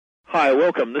Hi,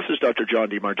 welcome. This is Dr. John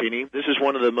DeMartini. This is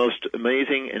one of the most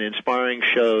amazing and inspiring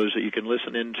shows that you can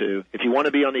listen into. If you want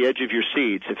to be on the edge of your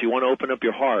seats, if you want to open up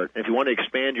your heart, if you want to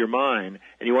expand your mind,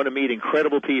 and you want to meet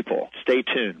incredible people, stay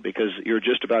tuned because you're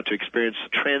just about to experience a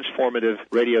transformative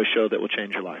radio show that will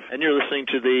change your life. And you're listening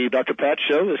to the Dr. Pat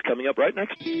Show that's coming up right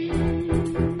next.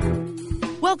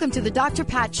 Welcome to the Dr.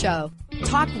 Pat Show.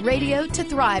 Talk radio to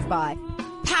thrive by.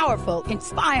 Powerful,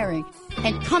 inspiring,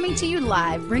 and coming to you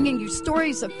live, bringing you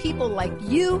stories of people like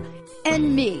you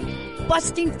and me,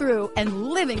 busting through and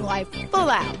living life full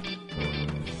out.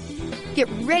 Get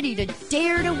ready to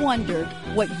dare to wonder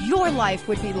what your life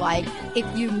would be like if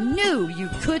you knew you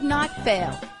could not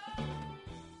fail.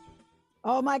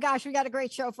 Oh my gosh, we got a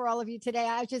great show for all of you today.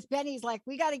 Benny's like,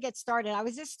 we got to get started. I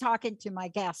was just talking to my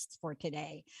guests for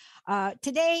today.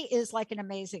 Today is like an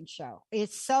amazing show.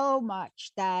 It's so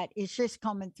much that is just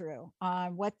coming through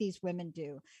on what these women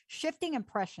do. Shifting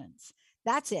impressions.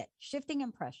 That's it. Shifting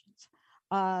impressions.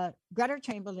 Greta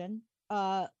Chamberlain,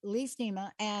 Lee Steema,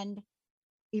 and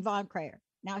Yvonne Crayer.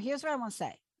 Now, here's what I want to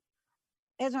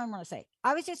say.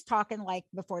 I was just talking like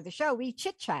before the show, we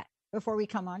chit chat before we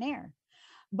come on air.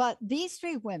 But these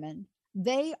three women,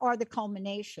 they are the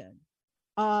culmination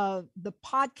of the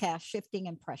podcast Shifting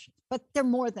Impressions. But they're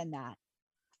more than that.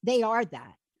 They are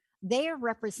that. They are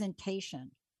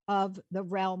representation of the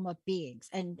realm of beings.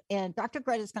 And Dr.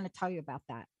 Greta is going to tell you about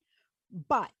that.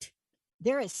 But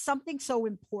there is something so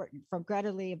important from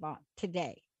Greta Lee Yvonne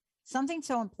today. Something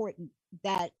so important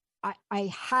that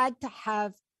I had to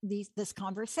have this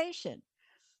conversation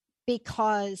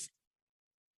because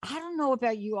I don't know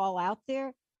about you all out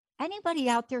there. Anybody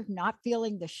out there not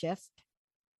feeling the shift?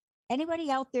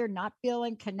 Anybody out there not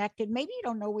feeling connected? Maybe you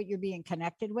don't know what you're being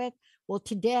connected with. Well,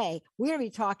 today we're going to be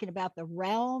talking about the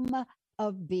realm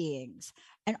of beings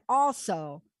and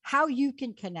also how you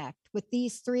can connect with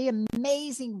these three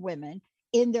amazing women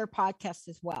in their podcast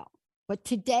as well. But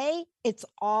today it's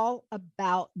all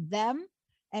about them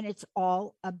and it's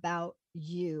all about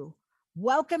you.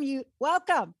 Welcome.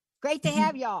 Great to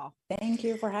have y'all. Thank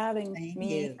you for having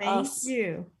me. Thank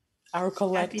you. Our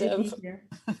collective.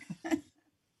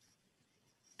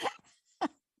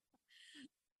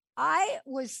 I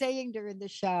was saying during the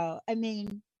show,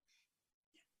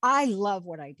 I love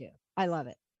what I do. I love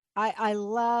it. I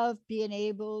love being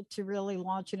able to really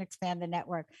launch and expand the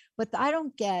network, but I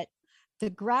don't get the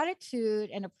gratitude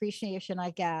and appreciation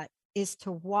I get is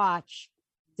to watch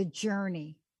the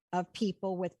journey of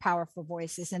people with powerful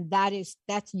voices. And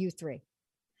that's you three.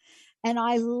 And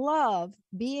I love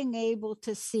being able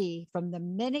to see from the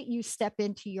minute you step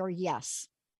into your yes.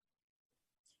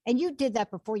 And you did that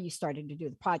before you started to do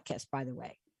the podcast, by the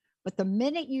way. But the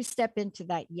minute you step into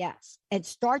that yes and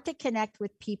start to connect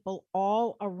with people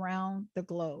all around the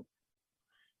globe,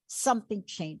 something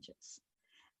changes.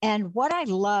 And what I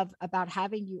love about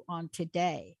having you on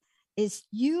today is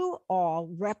you all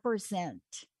represent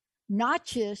not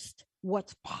just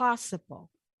what's possible,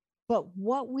 but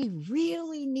what we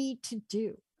really need to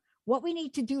do, what we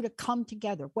need to do to come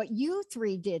together, what you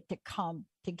three did to come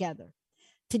together.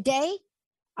 Today,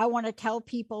 I want to tell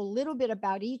people a little bit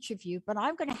about each of you, but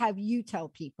I'm going to have you tell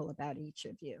people about each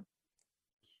of you.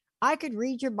 I could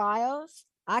read your bios.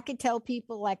 I could tell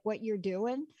people like what you're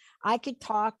doing. I could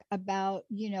talk about,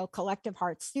 Collective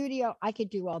Heart Studio. I could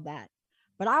do all that,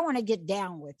 but I want to get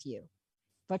down with you.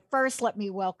 But first, let me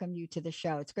welcome you to the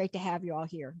show. It's great to have you all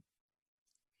here.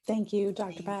 Thank you,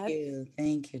 Dr. Pat.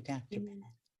 Thank you, Dr.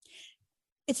 Pat.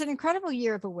 It's an incredible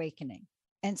year of awakening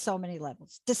and so many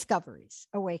levels, discoveries,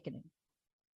 awakening,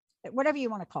 whatever you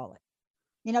want to call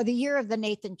it. The year of the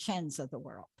Nathan Chens of the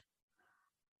world.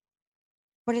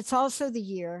 But it's also the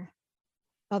year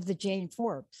of the Jane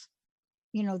Forbes,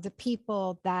 the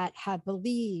people that have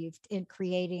believed in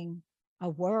creating a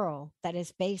world that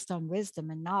is based on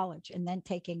wisdom and knowledge and then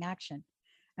taking action.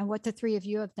 And what the three of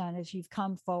you have done is you've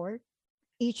come forward,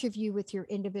 each of you with your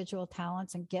individual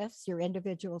talents and gifts, your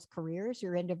individual careers,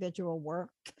 your individual work,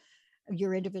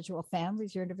 your individual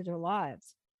families, your individual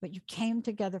lives, but you came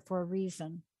together for a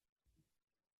reason.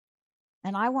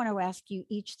 And I want to ask you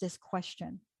each this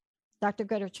question. Dr.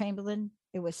 Greta Chamberlain,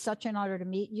 it was such an honor to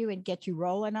meet you and get you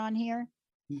rolling on here.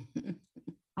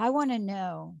 I want to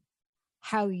know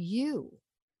how you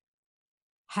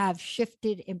have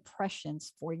shifted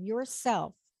impressions for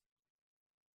yourself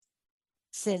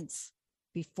since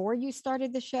before you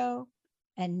started the show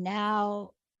and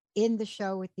now in the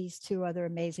show with these two other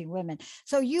amazing women.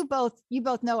 So you both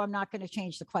know I'm not going to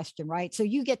change the question, right? So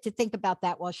you get to think about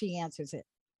that while she answers it.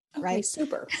 right? Okay,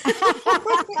 super.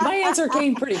 My answer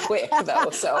came pretty quick though.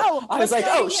 So Oh, I was like,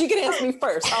 okay. oh, she can ask me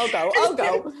first. I'll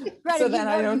go. Greta, So you then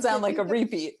I know don't you sound could- like a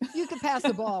repeat. You can pass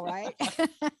the ball, right?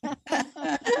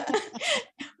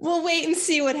 We'll wait and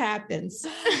see what happens.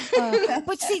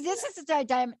 But see, this is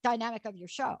the dynamic of your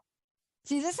show.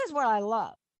 See, this is what I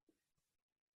love.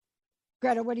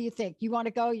 Greta, what do you think? You want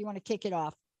to go? You want to kick it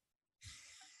off?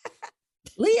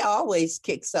 Lee always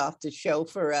kicks off the show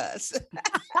for us.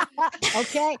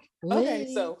 Okay. Okay,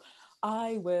 Lee. so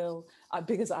I will,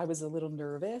 because I was a little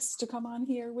nervous to come on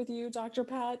here with you, Dr.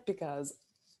 Pat, because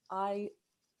I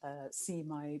see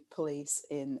my place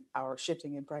in our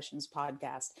Shifting Impressions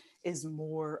podcast is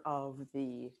more of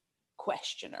the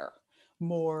questioner,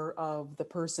 more of the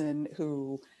person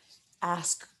who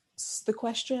asks the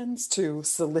questions to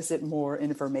solicit more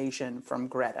information from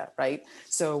Greta, right?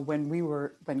 So when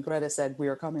Greta said we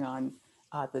were coming on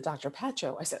the Dr. Pat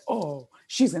show, I said, oh,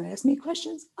 she's going to ask me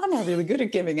questions. I'm not really good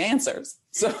at giving answers.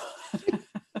 So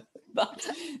but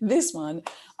this one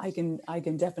I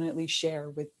can definitely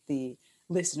share with the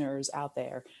listeners out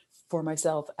there. For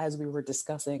myself, as we were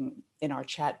discussing in our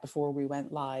chat before we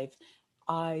went live,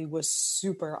 I was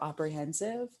super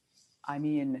apprehensive. I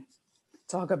mean,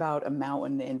 talk about a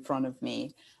mountain in front of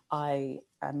me. I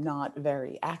am not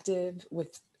very active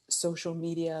with social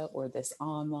media or this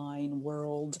online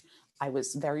world. I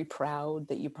was very proud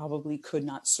that you probably could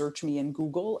not search me in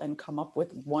Google and come up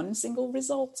with one single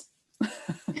result.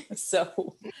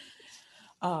 So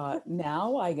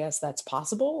now I guess that's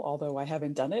possible, although I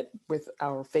haven't done it with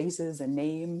our faces and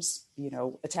names,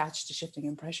 attached to Shifting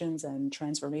Impressions and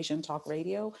Transformation Talk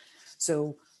Radio.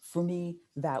 So for me,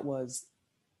 that was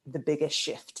the biggest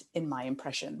shift in my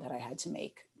impression that I had to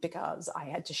make, because I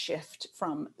had to shift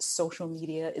from social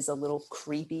media is a little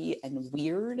creepy and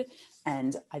weird,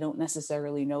 and I don't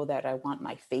necessarily know that I want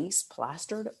my face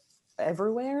plastered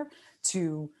everywhere,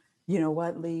 to, you know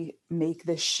what, Lee, make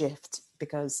this shift,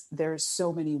 because there's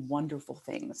so many wonderful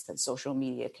things that social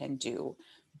media can do,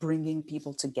 bringing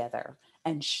people together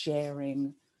and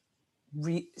sharing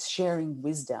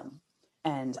wisdom.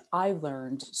 And I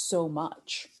learned so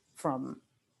much from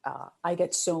I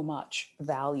get so much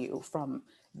value from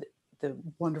the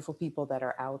wonderful people that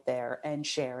are out there and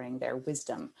sharing their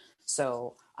wisdom.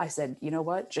 So I said, you know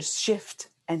what, just shift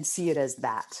and see it as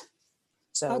that.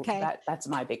 So Okay. that's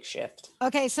my big shift.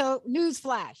 Okay. So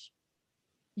newsflash,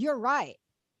 you're right.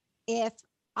 If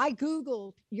I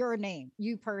Googled your name,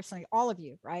 you personally, all of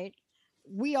you, right?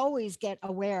 We always get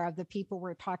aware of the people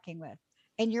we're talking with.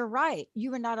 And you're right.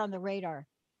 You are not on the radar.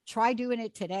 Try doing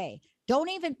it today. Don't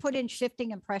even put in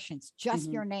Shifting Impressions, just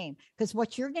your name, because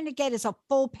what you're going to get is a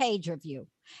full page of you,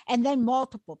 and then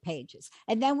multiple pages.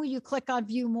 And then when you click on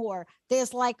view more,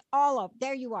 there's like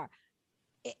there you are.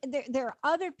 There are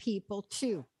other people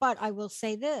too, but I will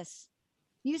say this.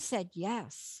 You said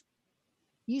yes.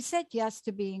 You said yes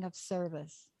to being of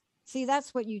service. See,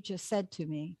 that's what you just said to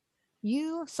me.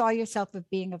 You saw yourself as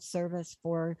being of service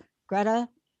for Greta,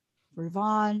 for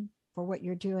Yvonne, for what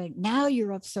you're doing. Now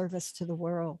you're of service to the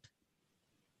world.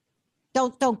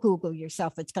 Don't Google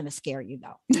yourself. It's going to scare you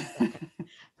though.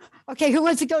 Okay, who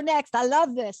wants to go next? I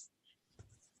love this.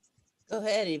 Go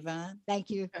ahead, Yvonne. Thank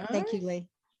you. All Thank right. you, Lee.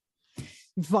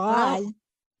 Yvonne. Well,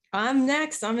 I'm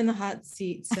next. I'm in the hot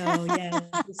seat. So yeah,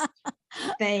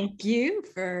 thank you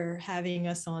for having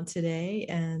us on today,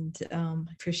 and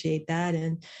appreciate that.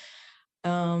 And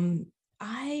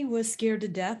I was scared to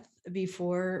death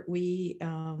before we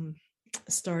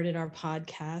started our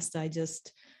podcast. I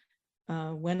just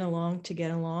went along to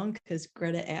get along because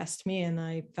Greta asked me, and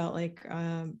I felt like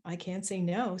I can't say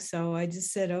no. So I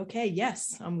just said, okay,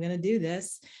 yes, I'm going to do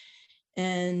this.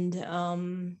 And,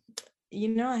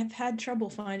 I've had trouble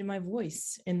finding my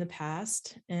voice in the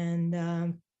past, and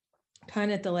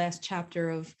kind of at the last chapter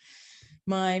of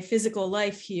my physical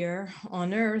life here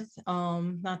on Earth.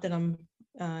 Not that I'm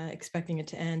expecting it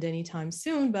to end anytime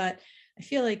soon, but I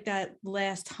feel like that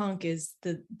last hunk is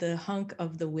the hunk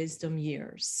of the wisdom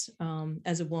years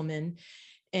as a woman.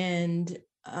 And,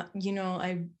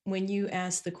 when you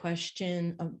asked the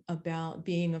question about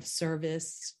being of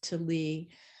service to Lee,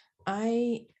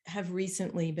 I have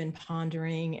recently been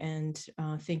pondering and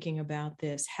thinking about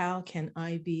this. How can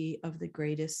I be of the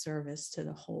greatest service to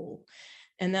the whole?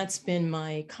 And that's been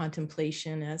my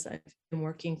contemplation as I've been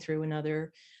working through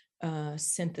another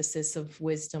synthesis of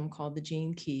wisdom called the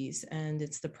Gene Keys, and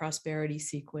it's the prosperity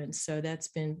sequence. So that's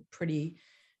been pretty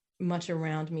much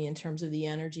around me in terms of the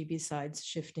energy besides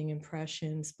Shifting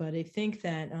Impressions. But I think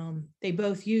that we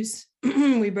both use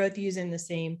in the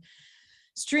same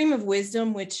stream of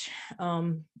wisdom, which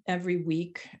every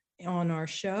week on our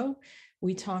show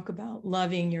we talk about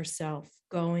loving yourself,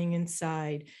 going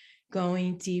inside,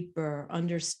 going deeper,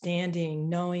 understanding,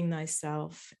 knowing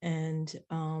thyself. And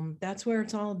that's where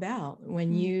it's all about.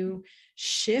 When you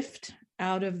shift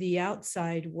out of the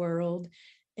outside world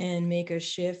and make a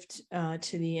shift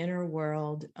to the inner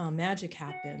world, magic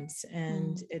happens.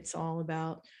 And it's all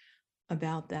about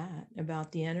that,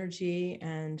 about the energy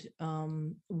and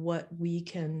what we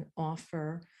can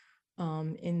offer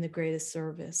in the greatest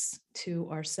service to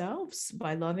ourselves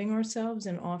by loving ourselves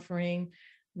and offering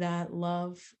that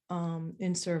love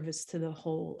in service to the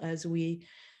whole as we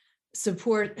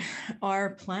support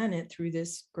our planet through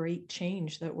this great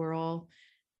change that we're all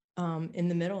in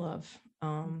the middle of.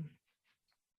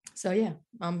 So yeah,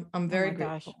 I'm very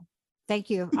grateful. Gosh. Thank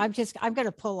you. I'm going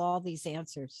to pull all these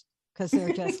answers because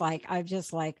they're just like, I'm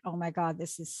just like, oh my God,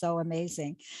 this is so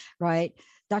amazing. Right.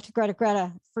 Dr.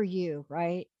 Greta, for you,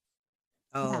 right?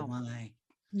 Oh Now, my.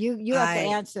 You have to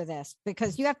answer this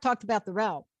because you have talked about the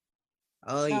realm.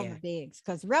 Oh realm yeah. of beings.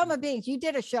 Because the realm of beings, you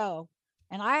did a show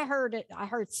and I heard it. I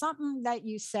heard something that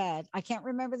you said. I can't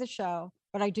remember the show,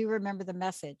 but I do remember the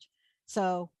message.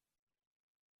 So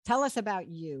tell us about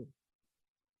you.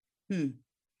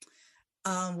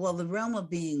 Well, the realm of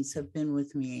beings have been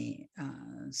with me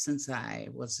since I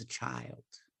was a child.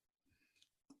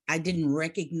 I didn't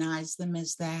recognize them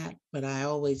as that, but I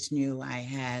always knew I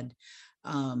had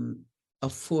a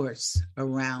force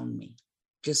around me.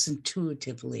 Just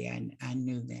intuitively, I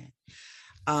knew that.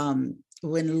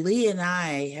 When Lee and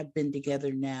I have been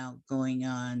together now going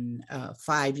on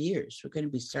 5 years, we're going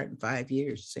to be starting 5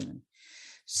 years soon.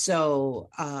 So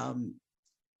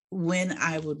when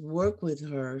I would work with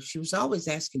her, she was always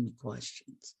asking me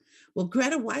questions. Well,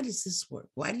 Greta, why does this work?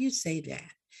 Why do you say that?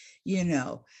 You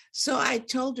know, so I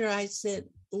told her, I said,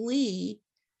 Lee,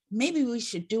 maybe we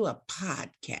should do a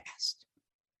podcast.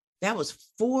 That was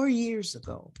 4 years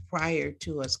ago, prior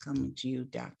to us coming to you,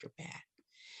 Dr. Pat.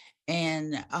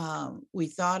 And we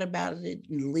thought about it,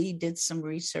 and Lee did some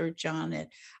research on it.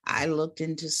 I looked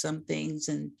into some things,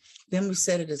 and then we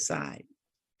set it aside.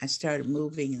 I started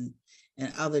moving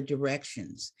in other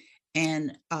directions.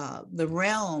 And the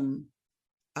realm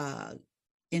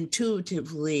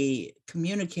intuitively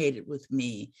communicated with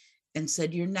me and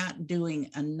said, you're not doing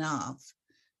enough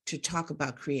to talk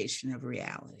about creation of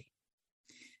reality.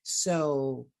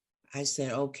 So I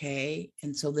said, okay.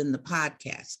 And so then the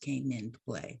podcast came into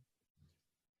play.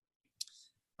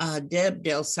 Deb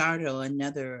Del Sardo,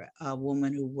 another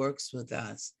woman who works with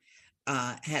us,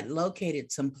 had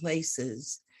located some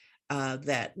places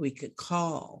that we could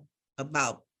call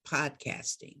about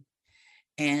podcasting.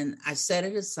 And I set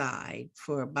it aside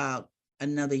for about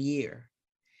another year.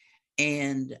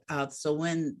 And so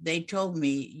when they told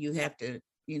me, you have to,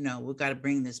 we've got to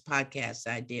bring this podcast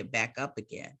idea back up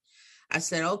again, I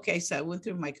said, okay. So I went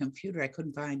through my computer. I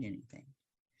couldn't find anything.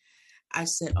 I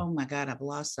said, oh my God, I've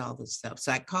lost all this stuff.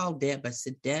 So I called Deb. I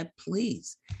said, Deb,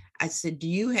 please. I said, do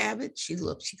you have it? She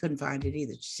looked, she couldn't find it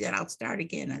either. She said, I'll start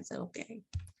again. I said, okay.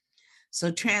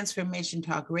 So Transformation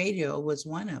Talk Radio was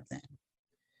one of them.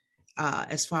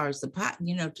 As far as the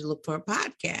to look for a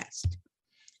podcast.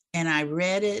 And I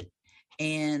read it,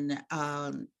 and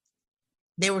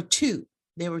there were two.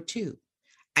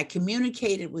 I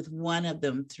communicated with one of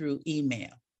them through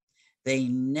email. They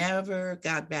never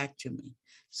got back to me.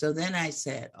 So then I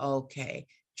said, okay,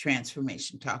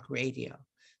 Transformation Talk Radio.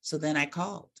 So then I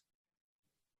called.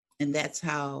 And that's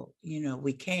how,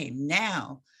 we came.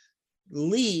 Now,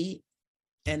 Lee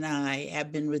and I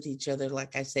have been with each other,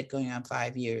 like I said, going on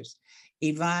 5 years.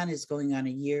 Yvonne is going on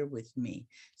a year with me.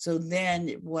 So then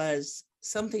it was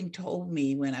something told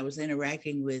me when I was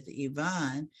interacting with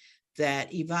Yvonne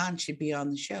that Yvonne should be on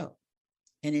the show,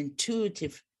 an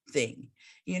intuitive thing,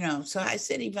 So I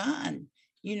said, Yvonne,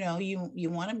 you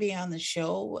want to be on the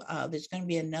show? There's going to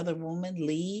be another woman,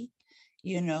 Lee,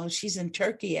 she's in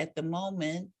Turkey at the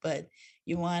moment, but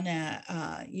you want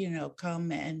to,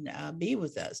 come and be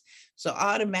with us. So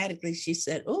automatically she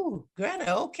said, oh,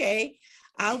 Greta, okay,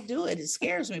 I'll do it. It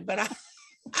scares me, but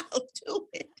I'll do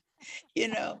it,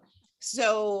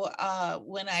 So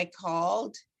when I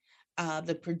called,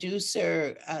 the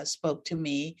producer spoke to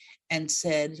me and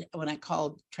said, when I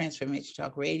called Transformation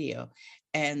Talk Radio,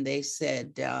 and they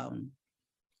said,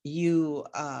 we'll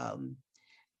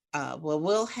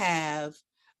have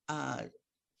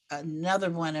another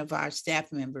one of our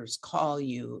staff members call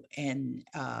you and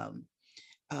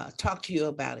talk to you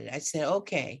about it. I said,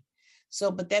 okay. So,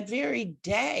 but that very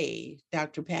day,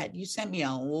 Dr. Pat, you sent me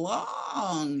a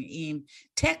long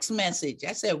text message.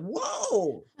 I said,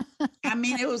 whoa. I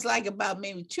mean, it was like about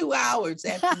maybe 2 hours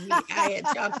after I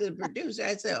had talked to the producer.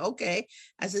 I said, okay.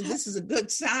 I said, this is a good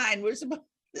sign. We're supposed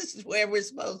This is where we're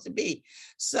supposed to be.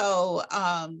 So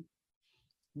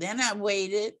then I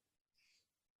waited,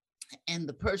 and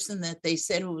the person that they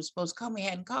said who was supposed to call me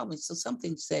hadn't called me. So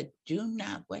something said, do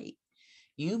not wait.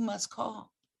 You must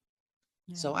call.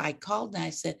 Yeah. So I called and I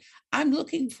said, I'm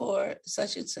looking for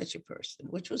such and such a person,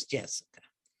 which was Jessica.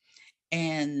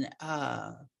 And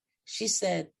she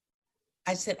said,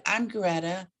 I said, I'm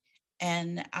Greta,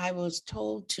 and I was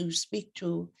told to speak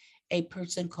to a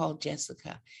person called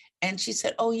Jessica. And she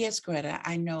said, oh, yes, Greta,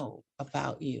 I know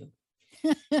about you.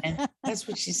 And that's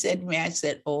what she said to me. I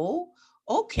said, oh,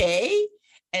 okay.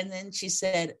 And then she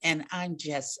said, and I'm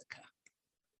Jessica.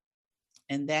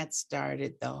 And that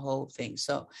started the whole thing.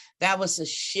 So that was a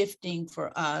shifting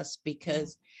for us,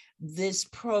 because this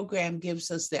program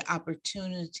gives us the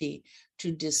opportunity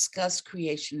to discuss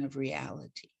creation of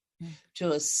reality,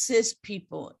 to assist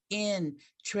people in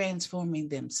transforming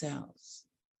themselves,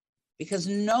 because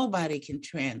nobody can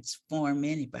transform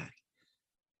anybody.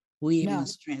 We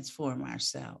must transform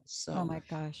ourselves. So, oh my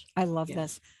gosh, I love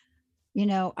this. You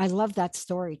know, I love that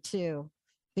story too,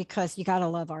 because you got to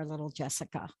love our little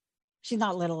Jessica. She's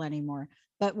not little anymore.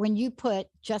 But when you put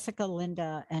Jessica,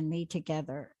 Linda, and me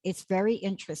together, it's very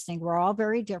interesting. We're all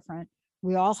very different.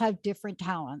 We all have different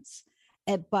talents,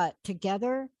 but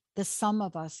together, the sum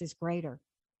of us is greater.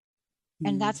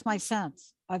 And that's my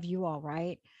sense of you all,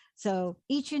 right? So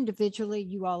each individually,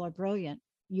 you all are brilliant.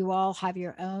 You all have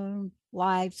your own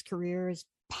lives, careers,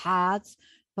 paths.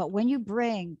 But when you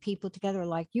bring people together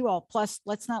like you all, plus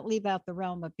let's not leave out the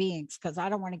realm of beings, because I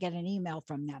don't want to get an email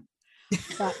from them.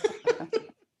 But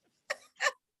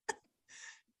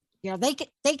you know,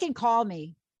 they can call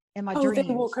me in my dreams.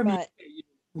 They will communicate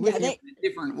with you in a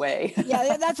different way.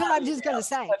 Yeah, that's what I'm just going to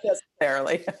say. Not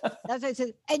necessarily. That's what I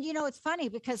said. And you know, it's funny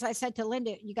because I said to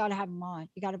Linda, you got to have them on.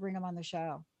 You got to bring them on the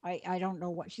show. I don't know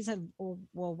what she said. Well,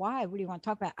 why? What do you want to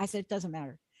talk about? I said, it doesn't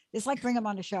matter. It's like, bring them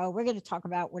on the show. We're going to talk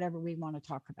about whatever we want to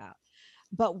talk about.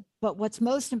 But what's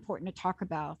most important to talk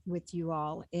about with you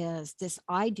all is this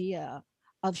idea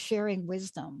of sharing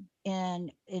wisdom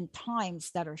in times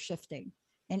that are shifting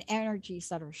and energies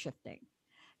that are shifting.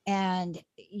 And,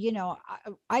 you know,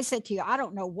 I said to you, I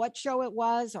don't know what show it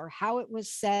was or how it was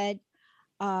said.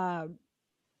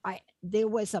 There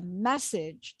was a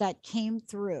message that came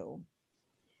through,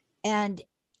 and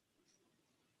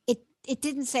it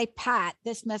didn't say, Pat,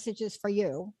 this message is for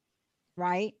you,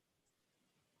 right?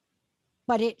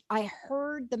 But I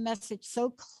heard the message so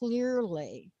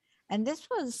clearly. And this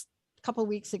was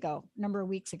a number of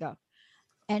weeks ago.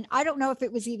 And I don't know if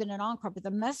it was even an encore, but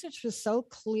the message was so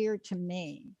clear to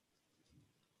me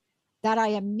that I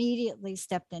immediately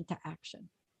stepped into action.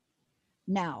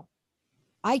 Now,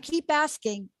 I keep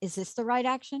asking, is this the right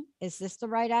action? Is this the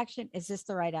right action? Is this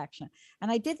the right action?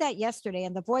 And I did that yesterday,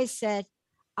 and the voice said,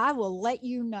 I will let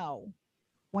you know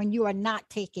when you are not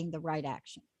taking the right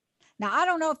action. Now, I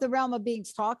don't know if the realm of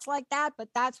beings talks like that, but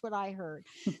that's what I heard.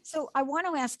 So I want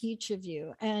to ask each of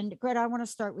you, and Greta, I want to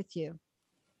start with you.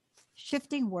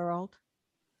 Shifting world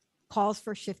calls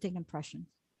for shifting impressions.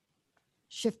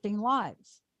 Shifting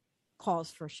lives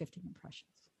calls for shifting impressions.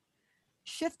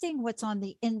 Shifting what's on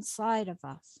the inside of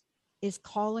us is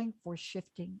calling for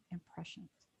shifting impressions.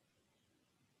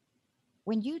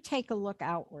 When you take a look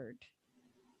outward,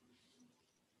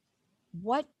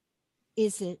 what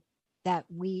is it that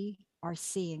we are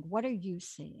seeing? What are you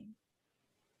seeing?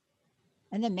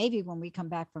 And then maybe when we come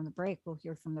back from the break, we'll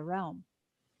hear from the realm.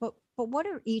 But what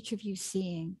are each of you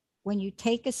seeing when you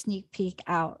take a sneak peek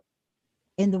out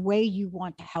in the way you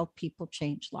want to help people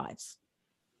change lives?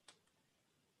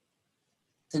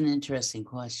 It's an interesting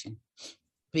question,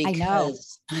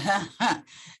 because I know.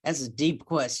 That's a deep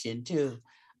question too.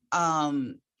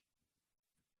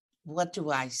 What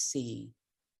do I see?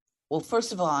 Well,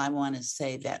 first of all, I want to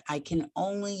say that I can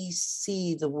only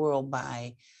see the world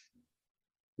by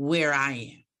where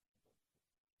I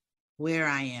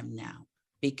am now,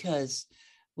 because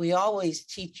we always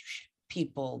teach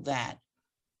people that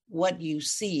what you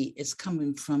see is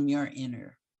coming from your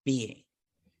inner being,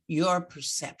 your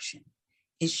perception.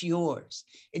 It's yours.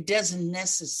 It doesn't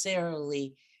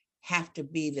necessarily have to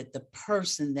be that the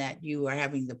person that you are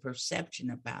having the perception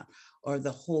about or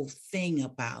the whole thing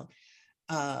about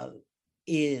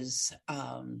is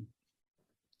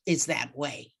that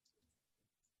way.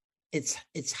 It's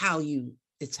how you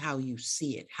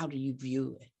see it. How do you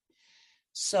view it?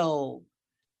 So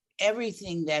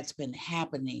everything that's been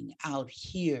happening out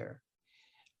here,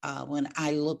 when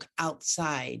I look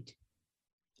outside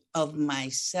of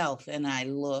myself and I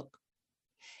look,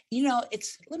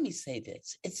 let me say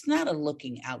this, it's not a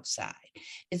looking outside.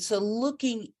 It's a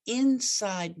looking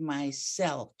inside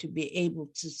myself to be able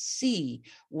to see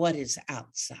what is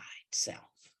outside self.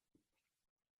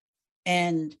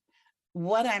 And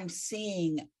what I'm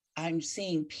seeing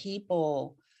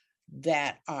people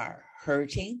that are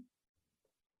hurting.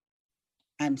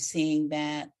 I'm seeing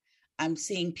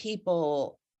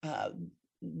people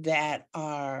that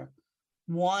are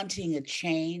wanting a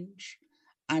change.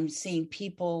 I'm seeing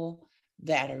people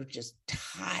that are just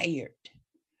tired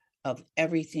of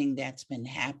everything that's been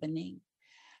happening.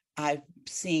 I've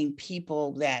seen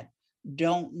people that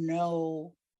don't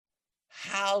know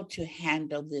how to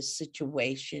handle this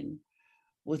situation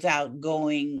without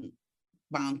going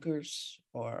bonkers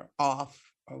or off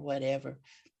or whatever.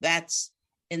 That's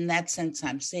in that sense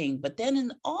I'm seeing. But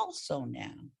then also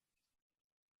now,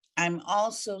 I'm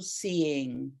also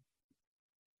seeing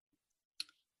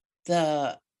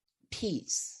the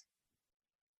peace.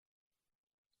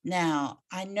 Now,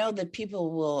 I know that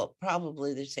people will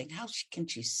probably, they're saying, how can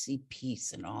you see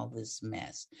peace in all this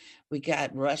mess? We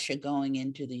got Russia going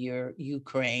into the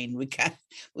Ukraine. We got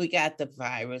the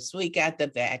virus. We got the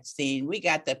vaccine. We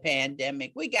got the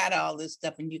pandemic. We got all this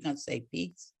stuff. And you're going to say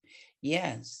peace?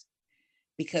 Yes,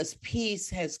 because peace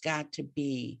has got to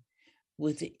be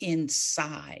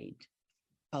inside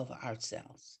of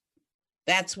ourselves.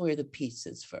 That's where the peace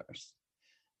is first.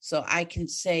 So I can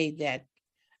say that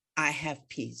I have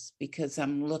peace because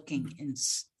I'm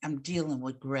dealing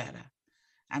with Greta.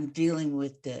 I'm dealing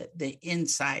with the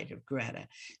inside of Greta.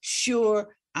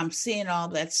 Sure, I'm seeing all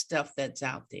that stuff that's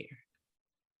out there.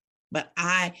 But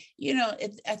I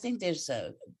think there's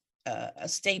a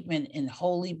statement in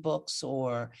holy books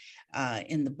or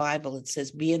in the Bible. It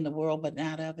says, be in the world, but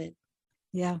not of it.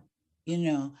 Yeah.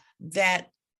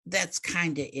 That's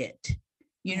kind of it.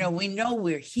 We know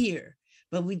we're here,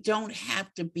 but we don't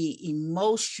have to be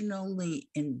emotionally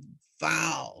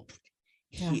involved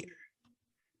here.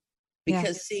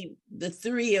 Because see, the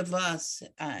three of us,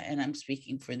 and I'm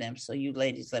speaking for them, so you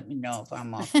ladies, let me know if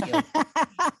I'm off kilter.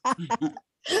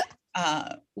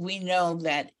 We know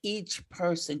that each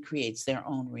person creates their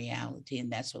own reality,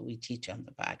 and that's what we teach on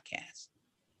the podcast.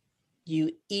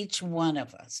 Each one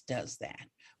of us does that.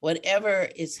 Whatever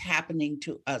is happening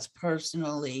to us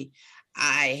personally,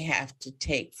 I have to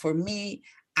take full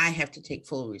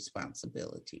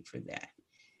responsibility for that.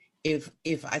 If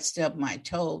I stub my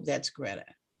toe, that's Greta.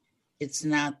 It's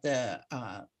not the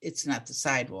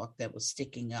sidewalk that was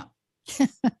sticking up.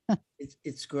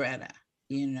 It's Greta,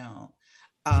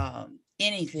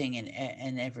 anything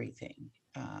and everything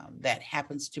that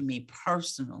happens to me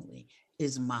personally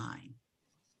is mine.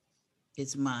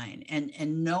 It's mine.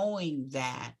 And knowing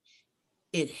that,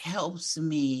 it helps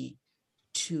me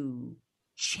to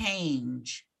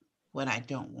change what I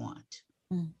don't want.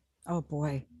 Oh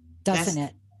boy, doesn't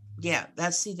it? Yeah,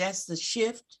 that's the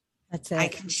shift. That's it. I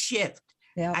can shift.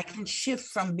 Yep. I can shift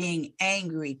from being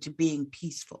angry to being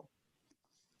peaceful.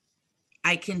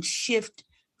 I can shift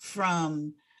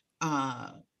from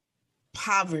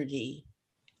poverty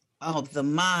of the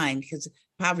mind, because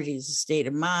poverty is a state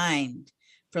of mind.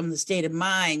 From the state of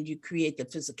mind, you create the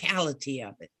physicality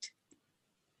of it.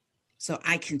 So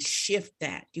I can shift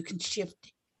that. You can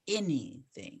shift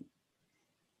anything.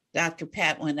 Dr.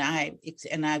 Pat, and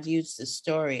I've used this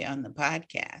story on the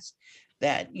podcast,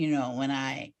 that, when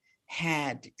I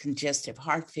had congestive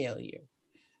heart failure,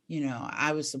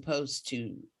 I was supposed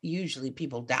to, usually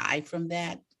people die from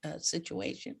that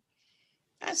situation.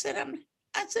 I said,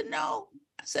 no.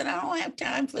 I said, I don't have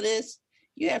time for this.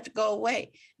 You have to go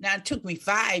away. Now, it took me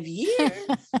 5 years.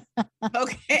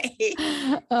 Okay. It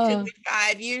took me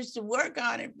 5 years to work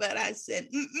on it, but I said,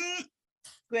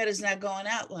 Greta's not going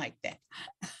out like that.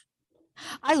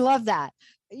 I love that.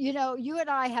 You and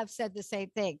I have said the same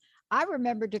thing. I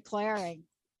remember declaring,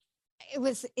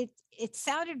 it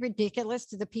sounded ridiculous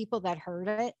to the people that heard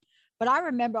it, but I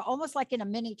remember almost like in a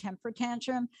mini temper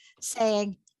tantrum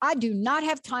saying, I do not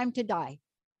have time to die.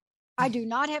 I do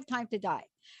not have time to die.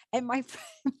 And my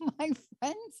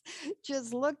friends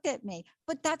just looked at me,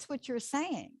 but that's what you're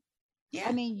saying. Yeah.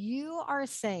 I mean, you are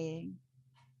saying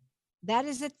that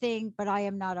is a thing, but I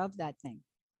am not of that thing.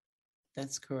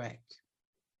 That's correct.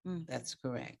 That's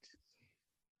correct.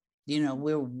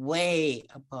 We're way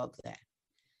above that.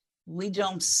 We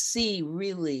don't see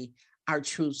really our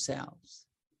true selves.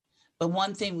 But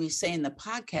one thing we say in the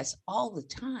podcast all the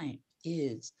time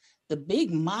is the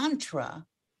big mantra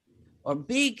or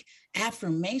big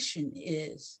affirmation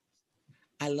is,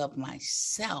 I love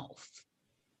myself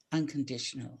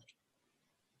unconditionally.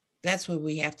 That's where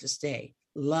we have to stay,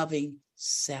 loving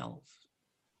self.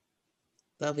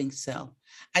 loving self.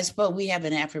 I suppose we have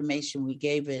an affirmation. We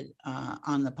gave it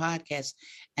on the podcast,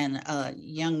 and a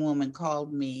young woman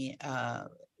called me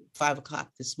 5 o'clock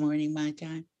this morning, my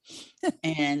time.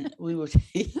 And we were,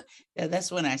 yeah,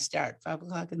 that's when I start, 5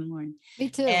 o'clock in the morning. Me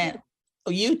too. And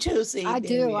you too, see? I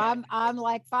do. I'm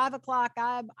like 5 o'clock.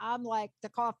 I'm like the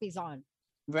coffee's on.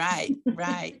 Right.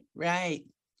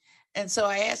 And so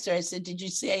I asked her, I said, did you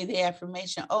say the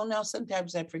affirmation? Oh, no,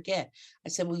 sometimes I forget. I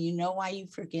said, well, you know why you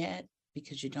forget?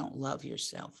 Because you don't love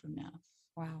yourself enough.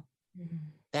 Wow.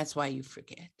 That's why you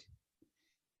forget.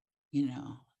 You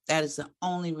know, that is the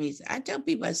only reason. I tell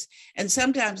people, and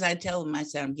sometimes I tell them, I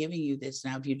said, I'm giving you this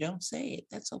now. If you don't say it,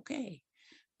 that's okay.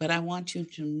 But I want you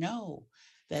to know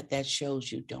that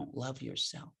shows you don't love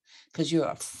yourself, because you're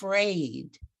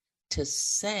afraid to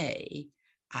say,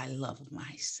 I love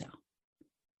myself.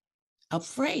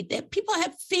 Afraid that people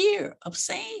have fear of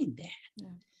saying that. Yeah.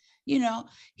 You know,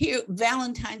 here,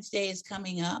 Valentine's Day is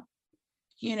coming up.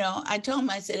 You know, I told them,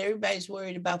 I said, everybody's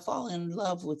worried about falling in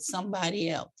love with somebody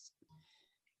else.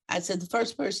 I said, the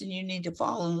first person you need to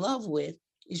fall in love with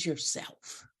is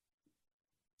yourself.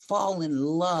 Fall in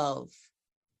love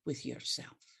with yourself.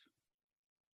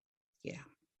 Yeah.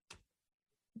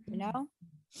 You know,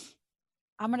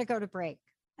 I'm going to go to break,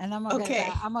 and I'm going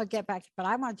to get back, but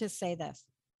I want to just say this.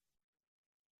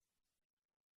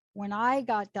 When I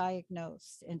got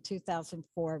diagnosed in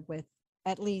 2004 with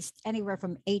at least anywhere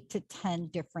from 8 to 10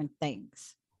 different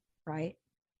things, right?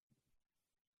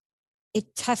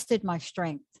 It tested my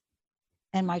strength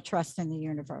and my trust in the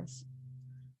universe.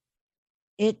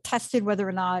 It tested whether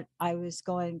or not I was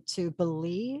going to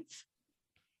believe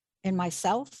in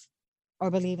myself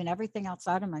or believe in everything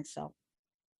outside of myself.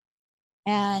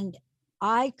 And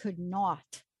I could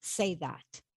not say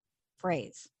that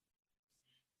phrase.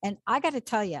 And I got to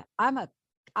tell you,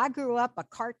 I grew up a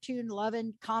cartoon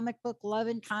loving, comic book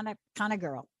loving kind of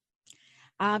girl.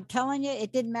 I'm telling you,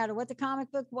 it didn't matter what the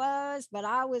comic book was, but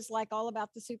I was like all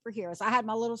about the superheroes. I had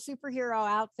my little superhero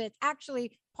outfit.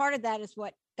 Actually, part of that is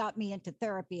what got me into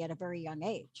therapy at a very young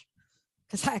age,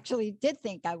 because I actually did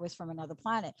think I was from another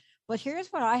planet. But here's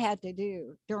what I had to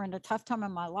do during a tough time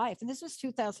in my life. And this was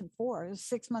 2004. It was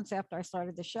 6 months after I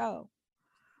started the show.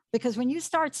 Because when you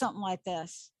start something like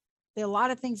this, there are a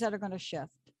lot of things that are going to shift,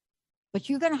 but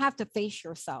you're going to have to face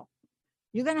yourself.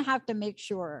 You're going to have to make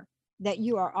sure that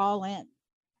you are all in.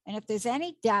 And if there's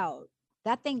any doubt,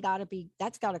 that's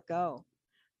got to go.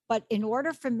 But in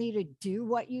order for me to do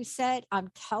what you said,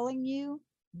 I'm telling you,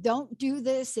 don't do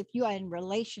this if you are in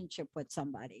relationship with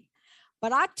somebody.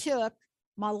 But I took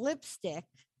my lipstick,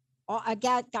 I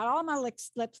got all my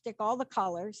lipstick, all the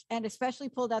colors, and especially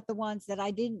pulled out the ones that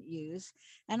I didn't use.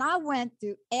 And I went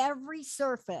through every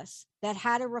surface that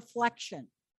had a reflection.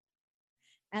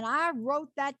 And I wrote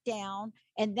that down,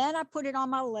 and then I put it on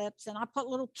my lips, and I put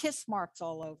little kiss marks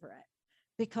all over it,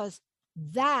 because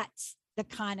that's the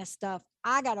kind of stuff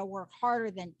I got to work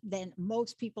harder than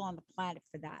most people on the planet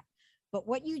for that. But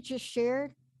what you just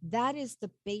shared, that is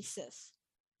the basis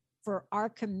for our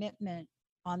commitment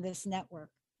on this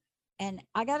network. And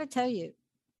I got to tell you,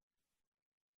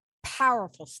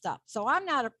 powerful stuff. So I'm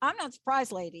not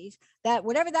surprised, ladies, that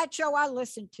whatever that show I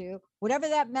listened to, whatever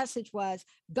that message was,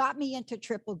 got me into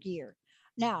triple gear.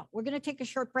 Now we're going to take a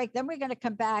short break. Then we're going to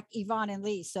come back, Yvonne and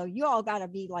Lee. So you all got to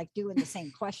be like doing the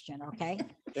same question. Okay.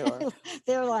 Sure.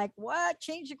 They're like, what?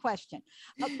 Change the question.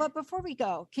 But before we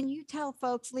go, can you tell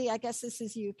folks, Lee, I guess this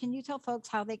is you. Can you tell folks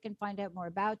how they can find out more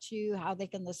about you, how they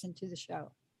can listen to the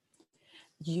show?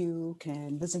 You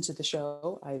can listen to the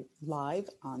show live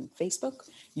on Facebook.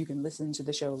 You can listen to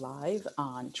the show live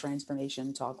on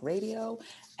Transformation Talk Radio.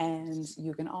 And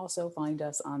you can also find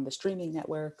us on the streaming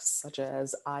networks such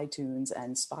as iTunes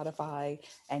and Spotify.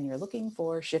 And you're looking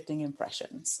for Shifting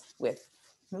Impressions with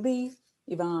Lee,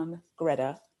 Yvonne,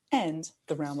 Greta, and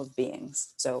the Realm of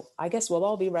Beings. So I guess we'll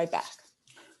all be right back.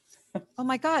 Oh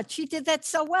my God, she did that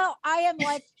so well. I am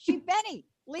like, Benny.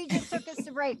 Lee just took us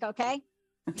to break, okay?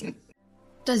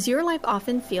 Does your life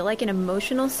often feel like an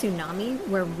emotional tsunami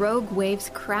where rogue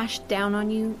waves crash down on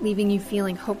you, leaving you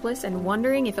feeling hopeless and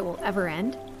wondering if it will ever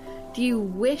end? Do you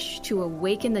wish to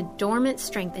awaken the dormant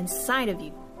strength inside of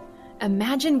you?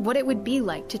 Imagine what it would be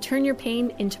like to turn your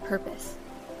pain into purpose.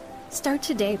 Start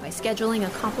today by scheduling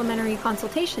a complimentary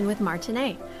consultation with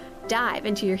Martinet. Dive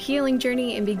into your healing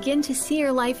journey and begin to see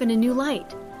your life in a new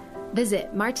light.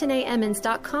 Visit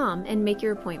martinetemmons.com and make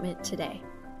your appointment today.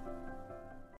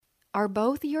 Are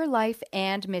both your life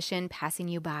and mission passing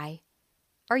you by?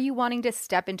 Are you wanting to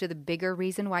step into the bigger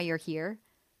reason why you're here?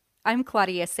 I'm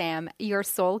Claudia Sam, your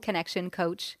soul connection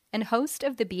coach and host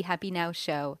of the Be Happy Now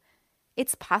show.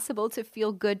 It's possible to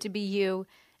feel good to be you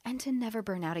and to never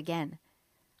burn out again.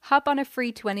 Hop on a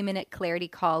free 20-minute clarity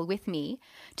call with me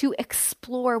to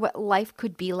explore what life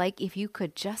could be like if you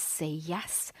could just say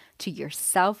yes to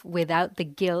yourself without the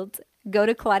guilt. Go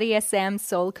to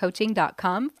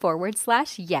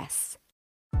ClaudiaSamSoulCoaching.com/yes.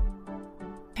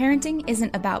 Parenting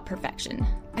isn't about perfection.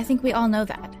 I think we all know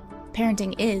that.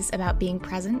 Parenting is about being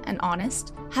present and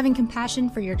honest, having compassion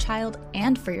for your child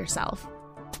and for yourself,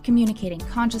 communicating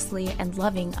consciously and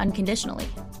loving unconditionally.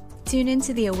 Tune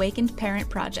into the Awakened Parent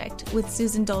Project with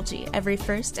Susan Dolce every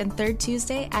first and third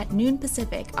Tuesday at noon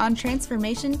Pacific on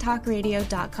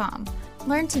TransformationTalkRadio.com.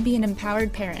 Learn to be an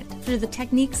empowered parent through the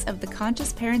techniques of the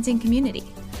conscious parenting community.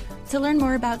 To learn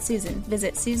more about Susan,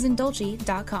 visit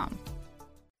SusanDolce.com.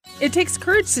 It takes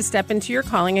courage to step into your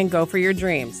calling and go for your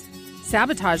dreams.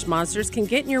 Sabotage monsters can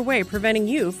get in your way, preventing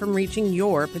you from reaching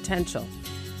your potential.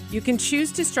 You can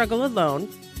choose to struggle alone,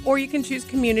 or you can choose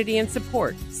community and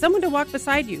support, someone to walk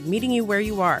beside you, meeting you where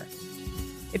you are.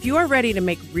 If you are ready to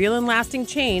make real and lasting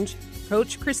change,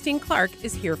 Coach Christine Clark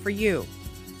is here for you.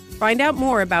 Find out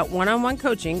more about one-on-one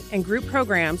coaching and group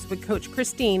programs with Coach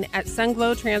Christine at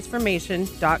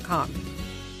sunglowtransformation.com.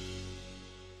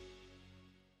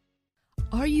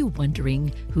 Are you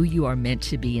wondering who you are meant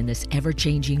to be in this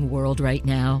ever-changing world right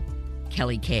now?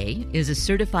 Kelly Kay is a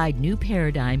certified New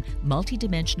Paradigm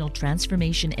multidimensional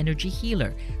transformation energy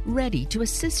healer, ready to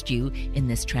assist you in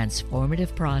this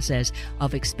transformative process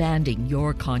of expanding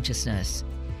your consciousness.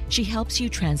 She helps you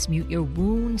transmute your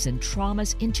wounds and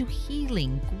traumas into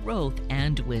healing, growth,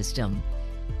 and wisdom,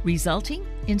 resulting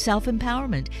in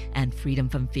self-empowerment and freedom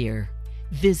from fear.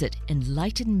 Visit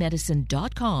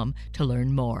enlightenedmedicine.com to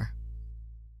learn more.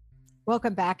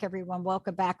 Welcome back, everyone.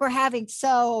 Welcome back. We're having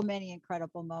so many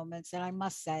incredible moments. And I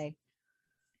must say,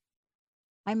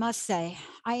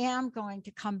 I am going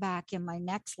to come back in my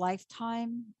next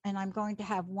lifetime, and I'm going to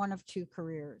have one of two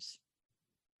careers.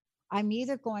 I'm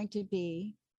either going to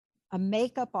be a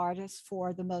makeup artist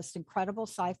for the most incredible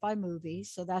sci-fi movies,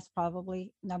 so that's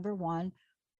probably number one,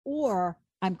 or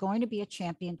I'm going to be a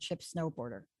championship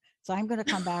snowboarder. So I'm going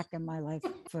to come back in my life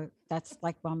for that's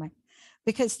like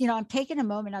because, you know, I'm taking a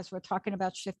moment as we're talking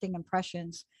about shifting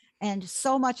impressions, and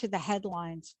so much of the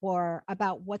headlines were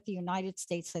about what the United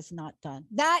States has not done,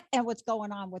 that and what's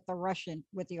going on with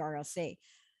the RSC.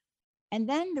 And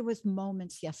then there was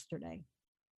moments yesterday.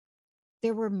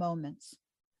 There were moments.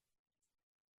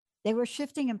 They were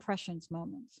shifting impressions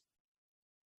moments.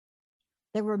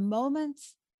 There were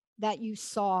moments that you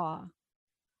saw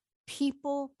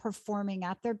people performing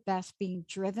at their best, being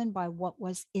driven by what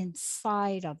was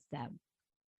inside of them.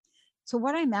 So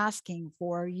what I'm asking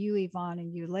for you, Yvonne,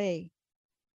 and you, Lee,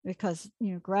 because,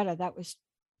 you know, Greta, that was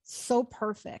so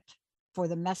perfect for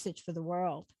the message for the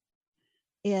world,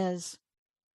 is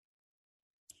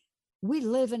we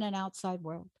live in an outside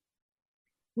world.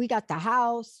 We got the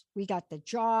house, we got the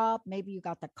job, maybe you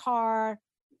got the car.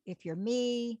 If you're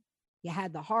me, you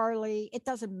had the Harley, it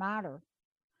doesn't matter.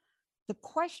 The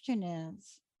question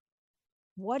is,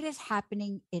 what is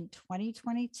happening in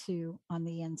 2022 on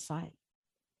the inside?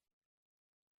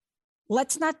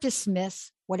 Let's not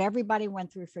dismiss what everybody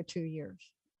went through for 2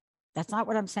 years. That's not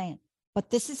what I'm saying. But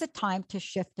this is a time to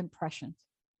shift impressions.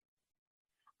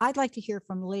 I'd like to hear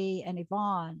from Lee and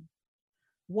Yvonne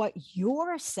what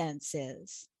your sense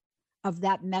is of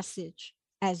that message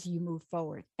as you move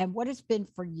forward, and what it's been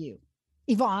for you.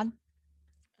 Yvonne.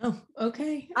 Oh,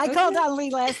 okay. I called on Lee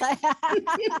last night.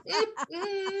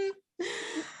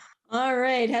 All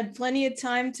right. Had plenty of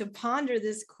time to ponder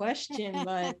this question,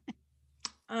 but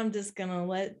I'm just going to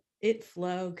let it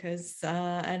flow because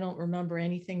I don't remember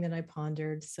anything that I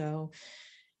pondered. So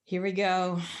here we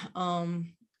go.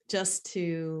 Just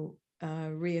to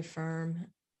reaffirm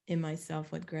in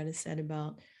myself what Greta said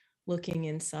about looking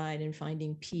inside and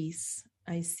finding peace.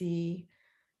 I see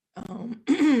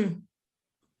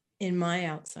in my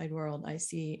outside world, I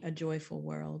see a joyful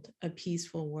world, a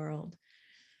peaceful world,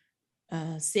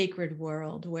 a sacred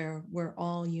world where we're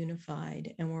all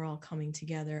unified and we're all coming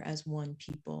together as one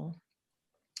people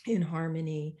in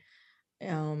harmony.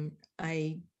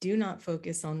 I do not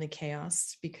focus on the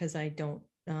chaos because I don't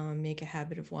make a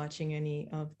habit of watching any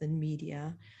of the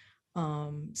media.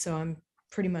 So I'm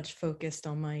pretty much focused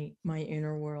on my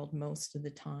inner world most of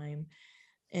the time.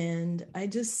 And I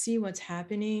just see what's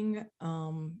happening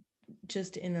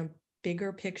just in a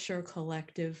bigger picture,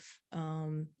 collective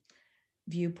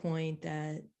viewpoint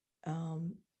that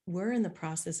we're in the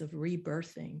process of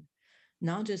rebirthing,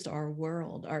 not just our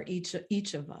world,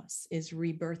 each of us is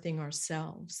rebirthing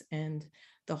ourselves, and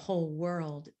the whole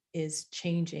world is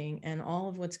changing. And all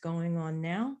of what's going on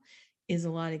now is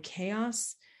a lot of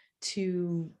chaos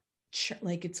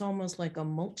like it's almost like a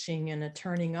mulching and a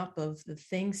turning up of the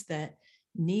things that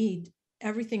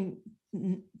everything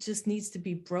just needs to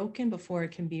be broken before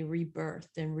it can be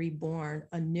rebirthed and reborn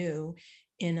anew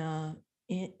in a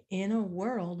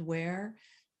world where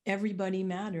everybody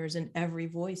matters and every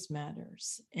voice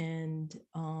matters. And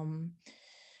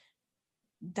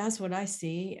that's what I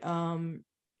see.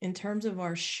 In terms of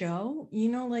our show,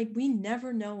 like we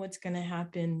never know what's going to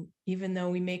happen, even though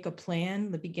we make a plan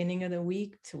the beginning of the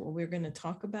week to what we're going to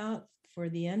talk about for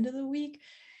the end of the week.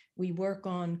 We work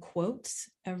on quotes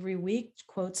every week,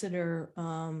 quotes that are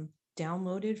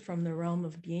downloaded from the realm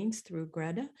of beings through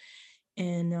Greta.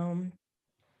 And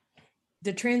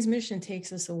the transmission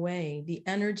takes us away. The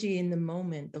energy in the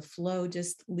moment, the flow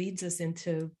just leads us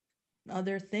into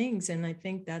other things. And I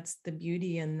think that's the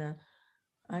beauty and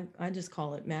I just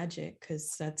call it magic,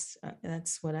 because that's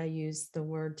what I use the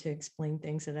word to explain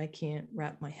things that I can't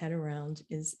wrap my head around.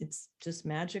 It's just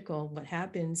magical what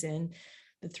happens. And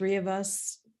the three of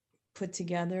us put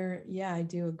together, yeah, I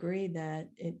do agree that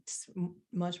it's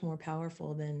much more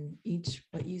powerful than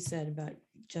what you said about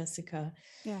Jessica,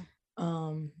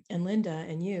 and Linda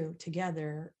and you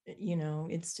together.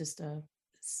 It's just a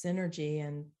synergy,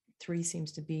 and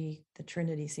the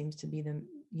Trinity seems to be the,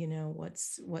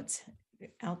 what's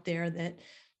out there that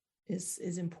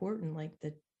is important, like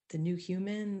the new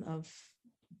human of,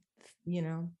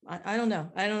 I don't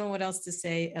know. I don't know what else to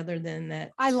say other than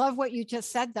that. I love what you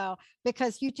just said, though,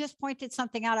 because you just pointed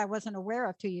something out I wasn't aware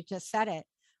of till you just said it.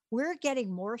 We're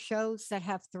getting more shows that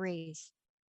have threes.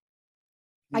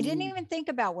 I didn't even think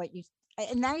about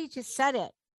and now you just said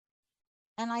it.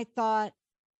 And I thought,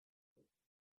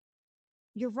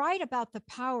 you're right about the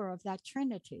power of that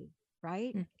Trinity,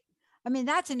 right? I mean,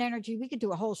 that's an energy. We could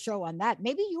do a whole show on that.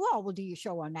 Maybe you all will do your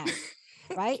show on that,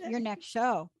 right? Your next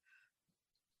show.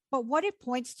 But what it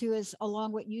points to is,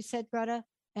 along what you said, Greta,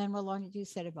 and along what you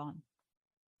said, Yvonne,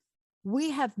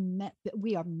 we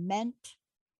are meant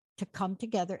to come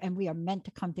together, and we are meant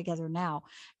to come together now.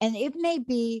 And it may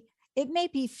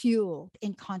be fueled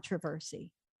in controversy,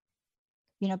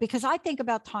 because I think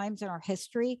about times in our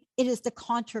history, it is the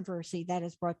controversy that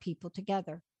has brought people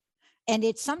together. And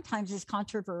it sometimes is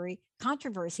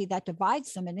controversy that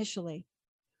divides them initially,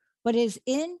 but is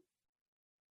in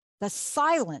the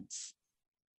silence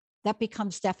that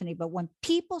becomes deafening. But when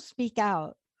people speak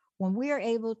out, when we are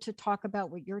able to talk about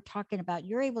what you're talking about,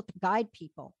 you're able to guide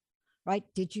people, right?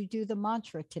 Did you do the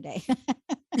mantra today?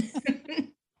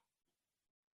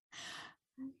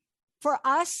 For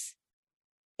us,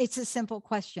 it's a simple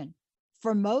question.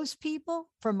 For most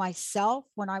people, for myself,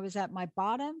 when I was at my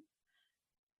bottom,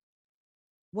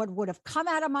 what would have come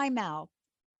out of my mouth,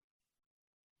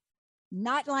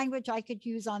 not language I could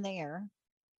use on the air,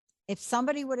 if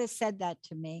somebody would have said that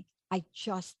to me, I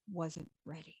just wasn't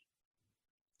ready.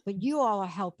 But you all are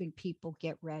helping people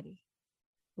get ready.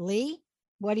 Lee,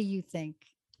 what do you think?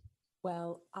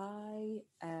 Well, I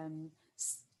am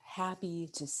happy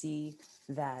to see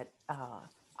that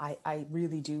I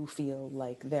really do feel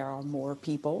like there are more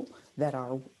people that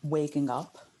are waking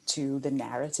up to the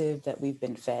narrative that we've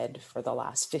been fed for the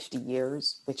last 50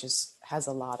 years, which has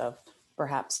a lot of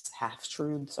perhaps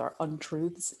half-truths or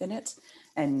untruths in it,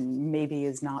 and maybe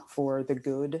is not for the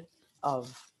good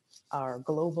of our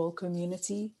global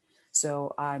community.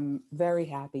 So I'm very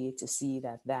happy to see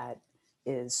that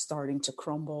is starting to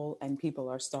crumble and people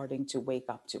are starting to wake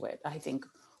up to it. I think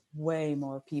way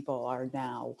more people are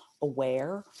now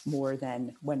aware, more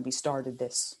than when we started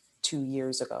this 2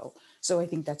 years ago. So I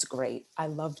think that's great. I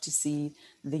love to see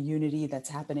the unity that's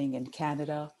happening in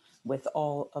Canada with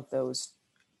all of those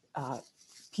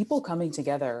people coming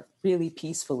together really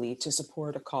peacefully to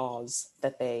support a cause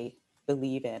that they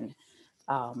believe in.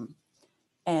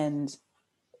 And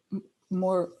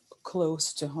more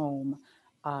close to home,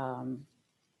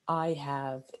 I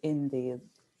have in the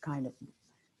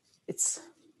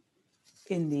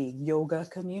in the yoga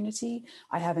community,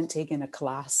 I haven't taken a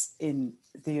class in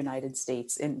the United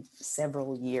States in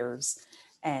several years.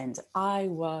 And I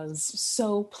was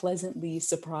so pleasantly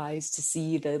surprised to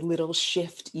see the little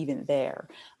shift even there.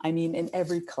 I mean, in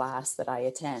every class that I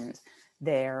attend,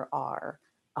 there are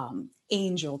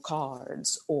angel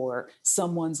cards, or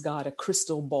someone's got a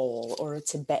crystal bowl or a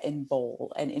Tibetan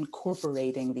bowl, and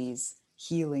incorporating these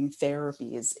healing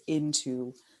therapies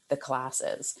into the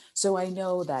classes. So I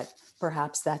know that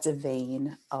perhaps that's a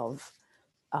vein of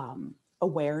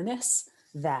awareness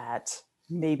that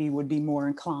maybe would be more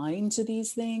inclined to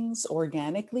these things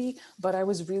organically, but I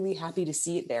was really happy to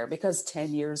see it there, because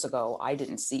 10 years ago, I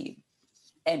didn't see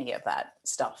any of that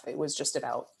stuff. It was just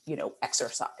about,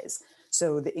 exercise.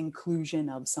 So the inclusion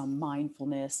of some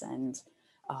mindfulness and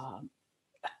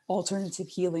alternative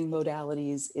healing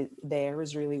modalities there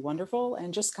is really wonderful.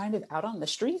 And just kind of out on the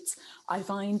streets, I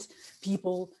find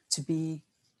people to be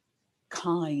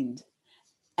kind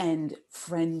and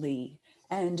friendly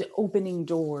and opening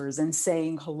doors and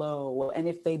saying hello. And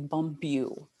if they bump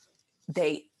you,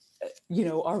 they,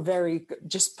 are very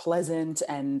just pleasant.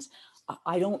 And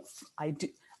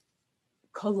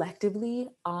collectively,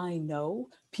 I know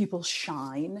people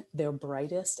shine their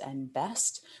brightest and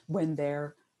best when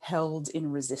they're held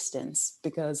in resistance,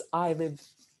 because I grew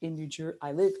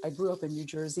up in New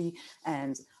Jersey,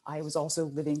 and I was also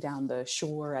living down the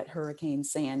shore at Hurricane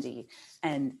Sandy,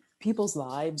 and people's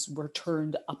lives were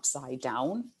turned upside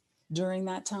down during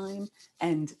that time.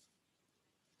 And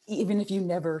even if you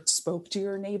never spoke to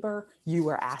your neighbor, you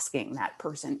were asking that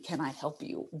person, can I help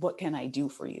you? What can I do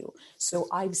for you? So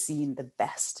I've seen the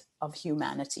best of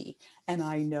humanity. And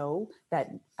I know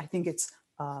that I think it's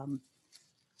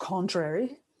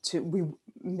contrary to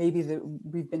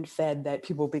we've been fed that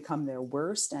people become their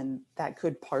worst, and that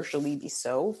could partially be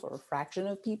so for a fraction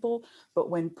of people. But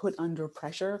when put under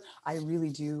pressure, I really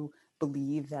do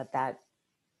believe that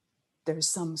there's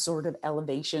some sort of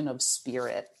elevation of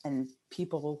spirit and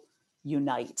people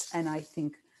unite. And I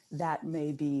think that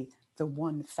may be the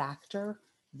one factor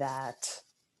that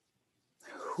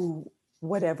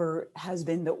whatever has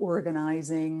been the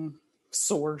organizing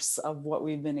source of what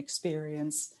we've been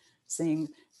experiencing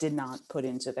did not put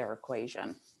into their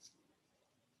equation.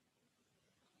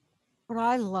 What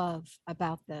I love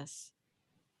about this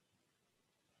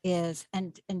is,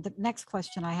 and the next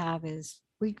question I have is,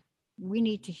 we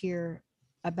need to hear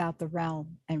about the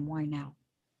realm and why now.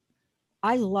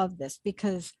 I love this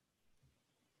because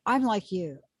I'm like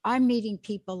you. I'm meeting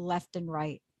people left and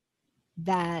right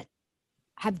that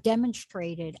have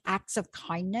demonstrated acts of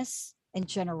kindness and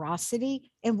generosity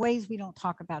in ways we don't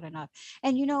talk about enough.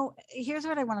 And here's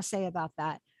what I want to say about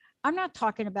that. I'm not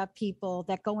talking about people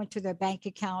that go into their bank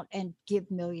account and give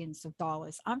millions of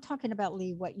dollars. I'm talking about,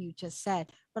 Lee, what you just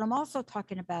said, but I'm also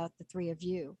talking about the three of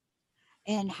you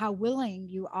and how willing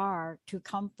you are to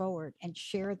come forward and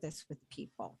share this with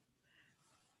people.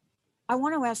 I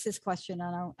want to ask this question,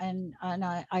 and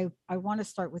I want to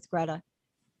start with Greta.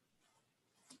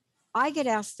 I get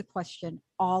asked the question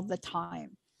all the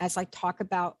time as I talk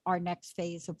about our next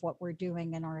phase of what we're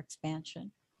doing in our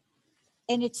expansion.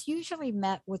 And it's usually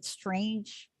met with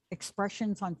strange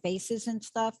expressions on faces and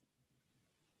stuff.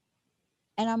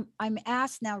 And I'm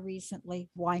asked now recently,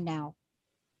 why now?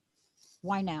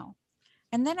 Why now?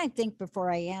 And then I think before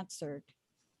I answered,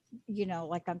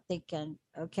 I'm thinking,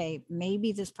 okay,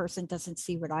 maybe this person doesn't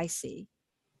see what I see,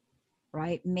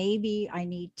 right? Maybe I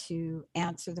need to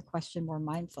answer the question more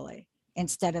mindfully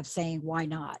instead of saying, why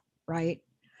not, right?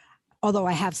 Although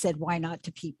I have said why not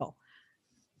to people.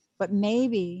 But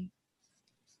maybe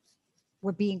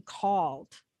we're being called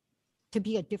to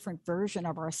be a different version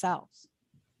of ourselves,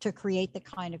 to create the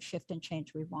kind of shift and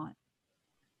change we want.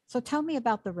 So tell me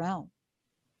about the realm.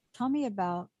 Tell me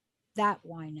about that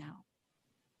why now.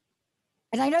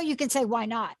 And I know you can say, why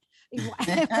not?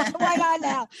 Why not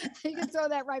now? You can throw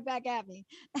that right back at me.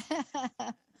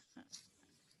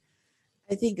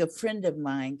 I think a friend of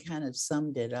mine kind of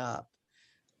summed it up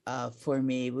for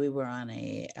me. We were on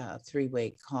a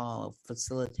three-way call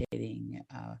facilitating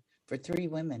for three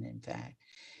women, in fact.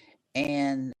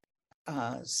 And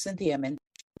Cynthia mentioned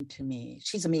to me,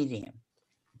 she's a medium,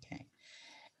 okay?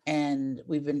 And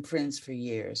we've been friends for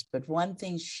years. But one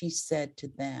thing she said to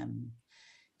them,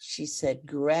 she said,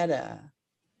 Greta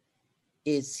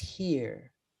is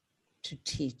here to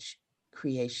teach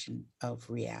creation of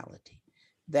reality.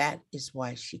 That is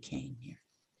why she came here.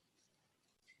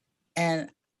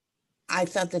 And I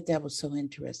thought that was so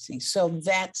interesting. So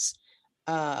that's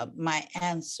my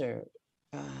answer,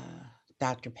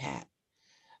 Dr. Pat.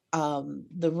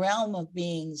 The realm of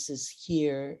beings is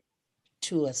here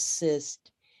to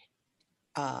assist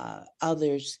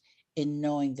others in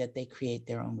knowing that they create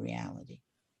their own reality.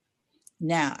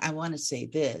 Now, I want to say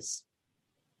this.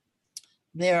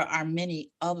 There are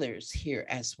many others here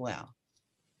as well.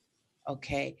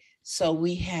 Okay, so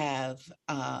we have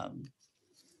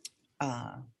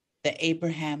the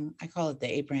Abraham, I call it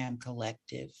the Abraham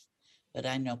Collective, but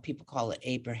I know people call it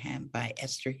Abraham by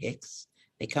Esther Hicks.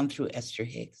 They come through Esther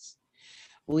Hicks.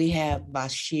 We have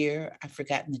Bashir, I've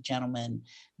forgotten the gentleman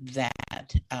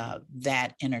that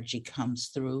that energy comes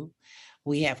through.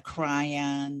 We have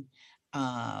Cryon,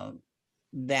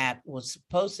 that was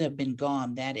supposed to have been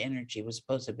gone. That energy was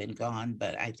supposed to have been gone,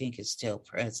 but I think it's still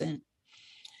present.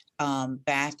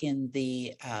 Back in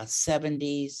the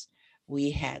 70s,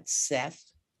 we had Seth,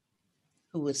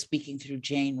 who was speaking through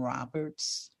Jane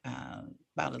Roberts,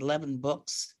 about 11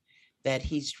 books that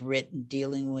he's written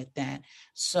dealing with that.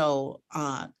 So,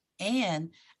 and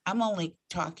I'm only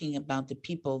talking about the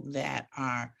people that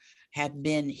have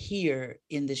been here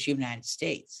in this United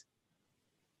States.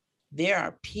 There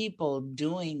are people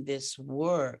doing this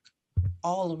work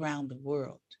all around the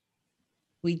world.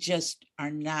 We just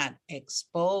are not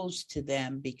exposed to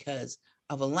them because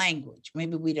of a language.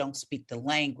 Maybe we don't speak the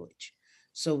language,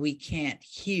 so we can't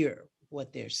hear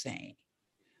what they're saying,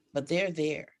 but they're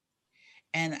there.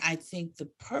 And I think the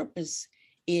purpose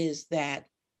is that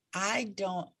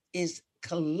is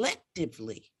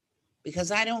collectively,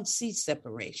 because I don't see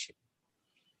separation.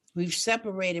 We've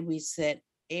separated, we said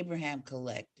Abraham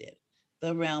Collective,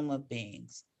 the Realm of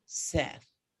Beings, Seth,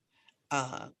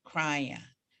 Kryon,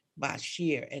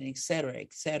 Bashir, and et cetera,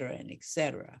 and et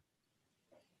cetera.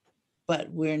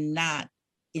 But we're not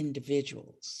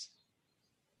individuals.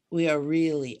 We are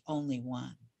really only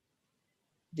one.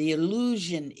 The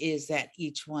illusion is that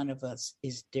each one of us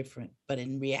is different, but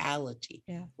in reality,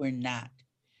 we're not.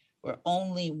 We're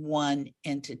only one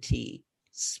entity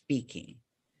speaking,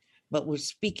 but we're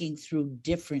speaking through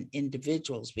different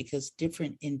individuals because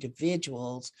different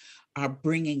individuals are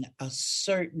bringing a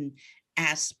certain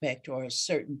aspect or a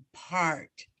certain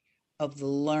part of the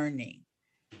learning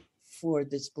for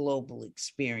this global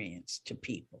experience to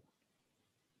people.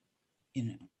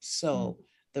 So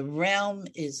the realm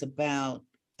is about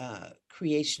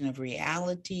creation of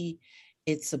reality.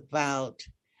 It's about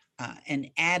an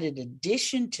added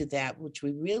addition to that, which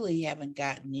we really haven't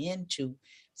gotten into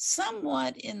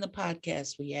somewhat in the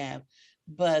podcast we have,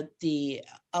 but the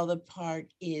other part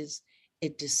is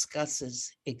it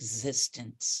discusses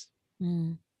existence.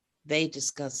 They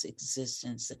discuss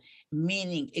existence,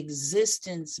 meaning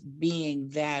existence being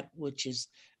that which is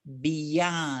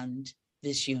beyond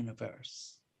this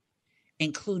universe,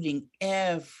 including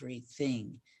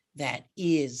everything that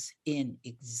is in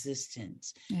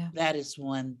existence. That is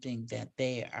one thing that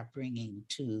they are bringing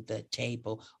to the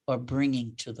table or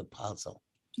bringing to the puzzle.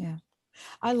 Yeah.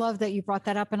 I love that you brought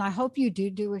that up. And I hope you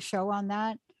do a show on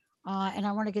that. And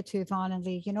I want to get to Yvonne and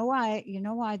Lee. You know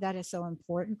why that is so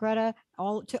important, Greta,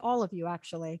 to all of you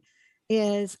actually,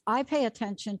 is I pay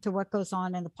attention to what goes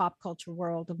on in the pop culture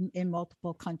world in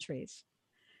multiple countries.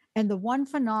 And the one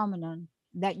phenomenon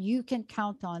that you can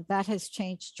count on that has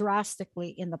changed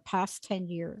drastically in the past 10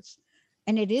 years,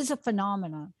 and it is a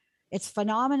phenomenon. It's a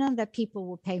phenomenon that people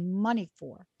will pay money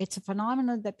for. It's a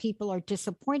phenomenon that people are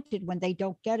disappointed when they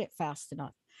don't get it fast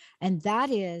enough. And that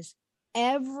is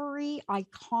every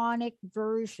iconic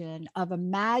version of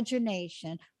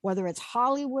imagination, whether it's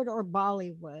Hollywood or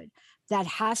Bollywood, that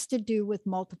has to do with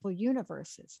multiple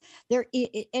universes.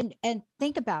 And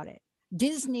think about it.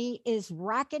 Disney is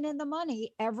racking in the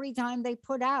money every time they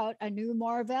put out a new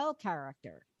Marvel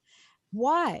character.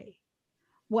 Why?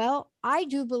 Well, I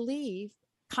do believe,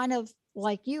 kind of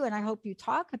like you, and I hope you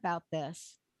talk about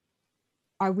this.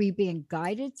 Are we being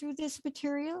guided through this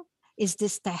material? Is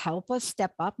this to help us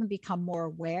step up and become more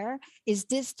aware? Is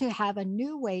this to have a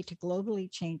new way to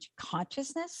globally change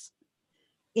consciousness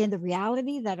in the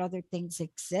reality that other things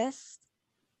exist?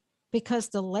 Because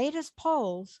the latest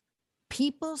polls,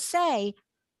 people say,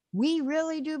 we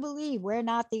really do believe we're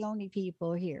not the only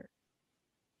people here.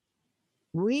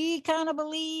 We kind of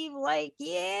believe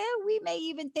we may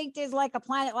even think there's like a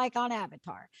planet like on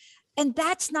Avatar. And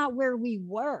that's not where we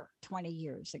were 20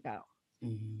 years ago.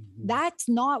 That's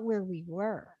not where we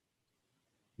were.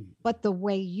 But the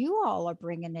way you all are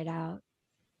bringing it out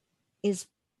is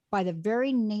by the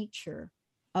very nature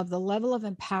of the level of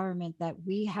empowerment that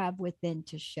we have within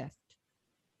to shift.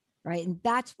 Right. And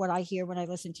that's what I hear when I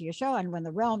listen to your show. And when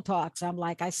the realm talks, I'm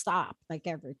like, I stop, like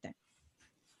everything.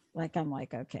 I'm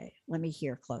like, okay, let me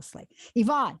hear closely.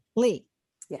 Yvonne, Lee.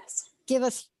 Yes. Give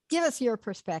us your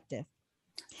perspective.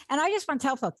 And I just want to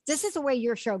tell folks, this is the way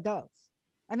your show goes.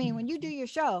 I mean, when you do your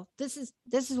show, this is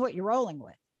what you're rolling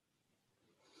with.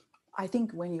 I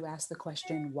think when you ask the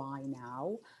question, why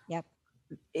now? Yep.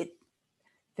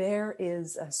 There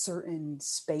is a certain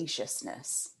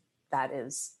spaciousness that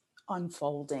is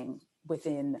unfolding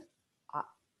within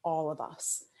all of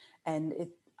us. And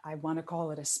I want to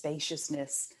call it a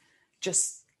spaciousness.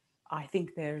 I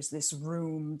think there's this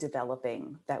room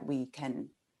developing that we're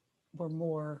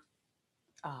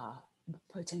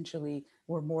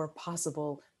more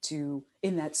possible to,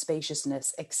 in that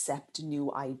spaciousness, accept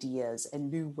new ideas and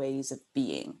new ways of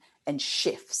being and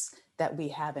shifts that we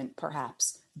haven't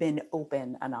perhaps been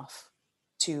open enough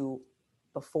to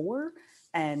before.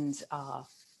 And,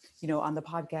 on the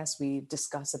podcast, we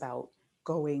discuss about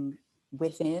going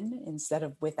within instead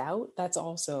of without. That's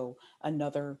also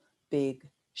another big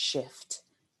shift.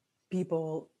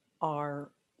 People are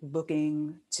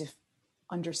looking to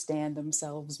understand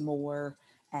themselves more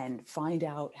and find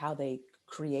out how they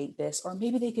create this, or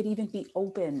maybe they could even be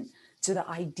open to the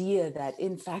idea that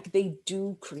in fact they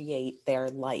do create their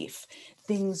life.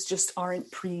 Things just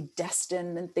aren't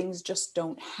predestined and things just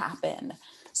don't happen.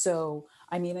 So,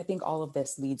 I mean, I think all of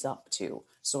this leads up to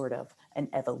sort of an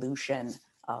evolution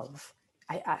of,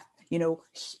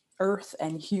 Earth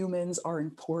and humans are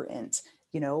important.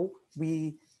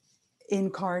 We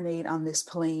incarnate on this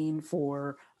plane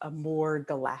for a more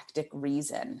galactic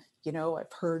reason.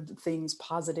 I've heard things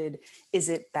posited. Is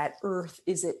it that Earth?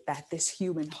 Is it that this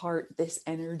human heart, this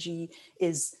energy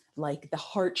is like the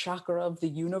heart chakra of the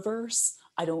universe?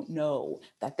 I don't know,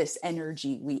 that this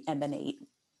energy we emanate,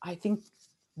 I think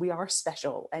we are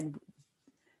special and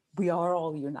we are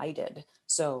all united.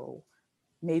 So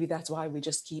maybe that's why we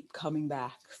just keep coming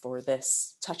back for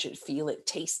this touch it, feel it,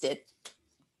 taste it,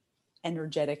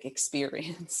 energetic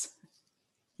experience.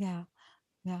 Yeah.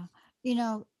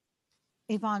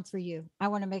 Yvonne, for you, I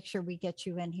want to make sure we get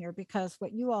you in here, because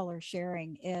what you all are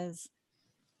sharing is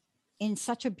in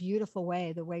such a beautiful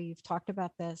way. The way you've talked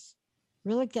about this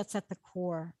really gets at the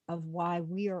core of why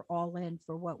we are all in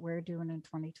for what we're doing in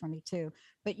 2022.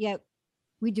 But yet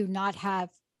we do not have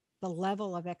the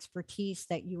level of expertise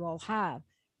that you all have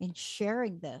in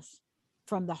sharing this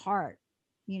from the heart,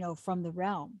 from the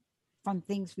realm, from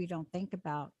things we don't think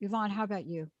about. Yvonne, how about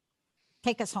you?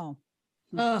 Take us home.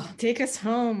 Oh, take us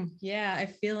home. Yeah, I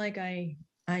feel like I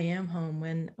am home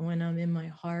when I'm in my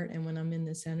heart, and when I'm in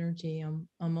this energy,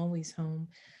 I'm always home.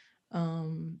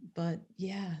 But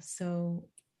yeah, so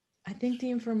I think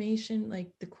the information,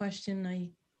 like the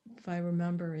question if I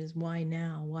remember, is why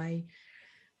now?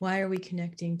 Why are we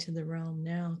connecting to the realm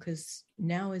now? Because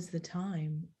now is the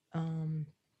time.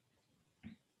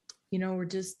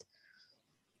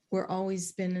 We're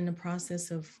always been in a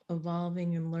process of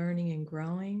evolving and learning and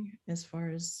growing, as far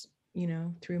as,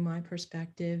 through my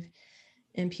perspective.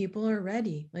 And people are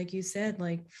ready. Like you said,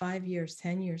 like 5 years,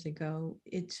 10 years ago,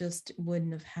 it just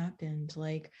wouldn't have happened.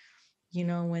 Like,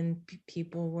 when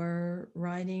people were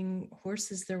riding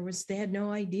horses, they had no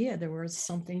idea there was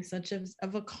something such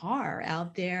of a car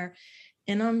out there.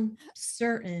 And I'm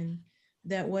certain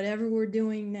that whatever we're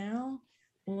doing now,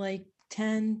 like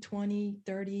 10, 20,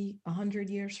 30, 100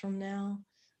 years from now,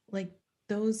 like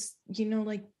those,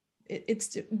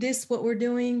 it's this, what we're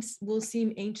doing will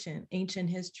seem ancient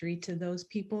history to those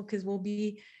people, because we'll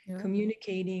be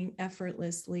communicating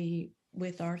effortlessly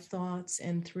with our thoughts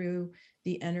and through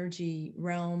the energy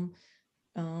realm.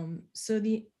 So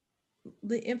the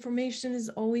information is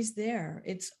always there.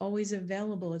 It's always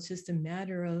available. It's just a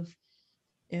matter of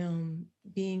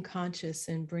being conscious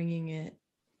and bringing it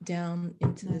down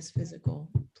into this physical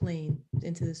plane,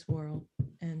 into this world.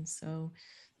 And so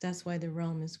that's why the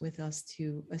realm is with us,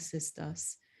 to assist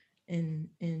us in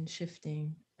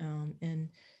shifting and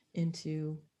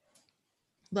into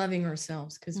loving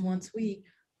ourselves. Because once we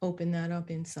open that up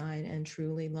inside and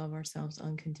truly love ourselves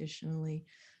unconditionally,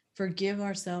 forgive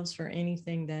ourselves for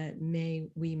anything that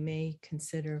we may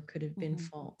consider could have been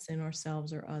faults in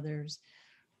ourselves or others,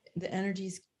 the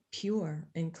energy's pure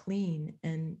and clean.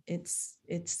 And it's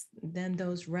then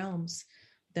those realms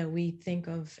that we think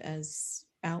of as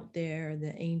out there,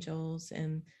 the angels,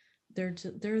 and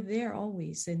they're there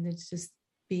always. And it's just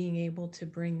being able to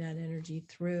bring that energy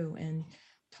through and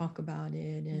talk about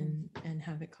it and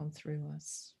have it come through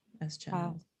us as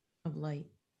channels of light.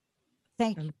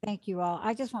 Thank you all.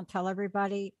 I just want to tell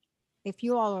everybody, if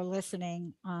you all are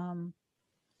listening,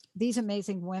 these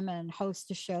amazing women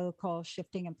host a show called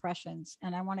Shifting Impressions.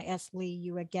 And I want to ask Lee,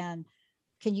 you again,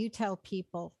 can you tell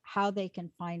people how they can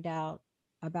find out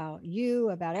about you,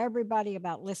 about everybody,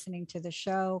 about listening to the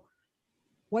show?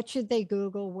 What should they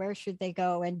Google? Where should they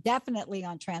go? And definitely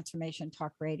on Transformation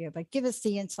Talk Radio, but give us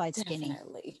the inside skinny.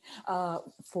 Definitely.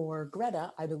 For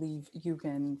Greta, I believe you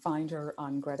can find her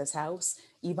on Greta's House.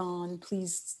 Yvonne,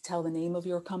 please tell the name of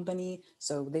your company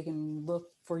so they can look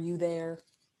for you there.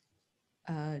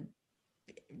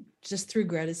 Just through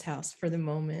Greta's House for the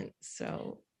moment.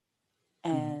 So,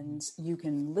 and you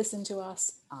can listen to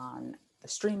us on the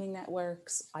streaming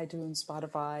networks, iTunes,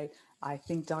 Spotify. I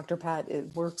think Dr. Pat,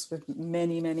 it works with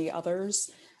many, many others.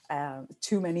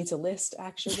 Too many to list,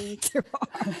 actually. So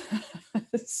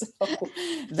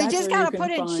they just got to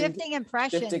put in Shifting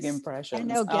Impressions. Shifting Impressions.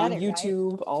 And they'll get on it,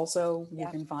 YouTube, right? Also, you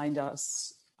can find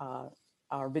us, our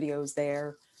videos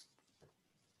there.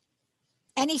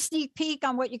 Any sneak peek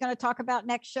on what you're going to talk about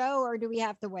next show, or do we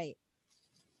have to wait?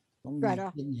 Oh Greta.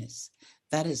 my goodness,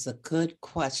 that is a good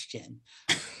question.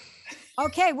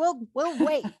 Okay, we'll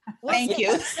wait. Thank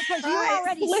you. Because you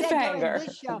already said during Cliffhanger.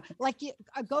 this show, like you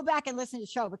go back and listen to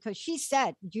the show, because she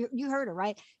said, you heard her,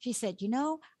 right? She said,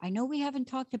 I know we haven't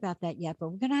talked about that yet, but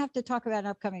we're going to have to talk about an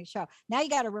upcoming show. Now you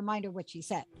got to remind her what she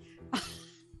said.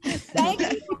 Thank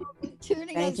you for tuning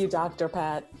in. Thank you, Dr.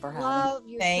 Pat, for having me. Love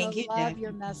your Thank show, you, love Jackie.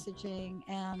 your messaging,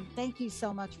 and thank you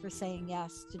so much for saying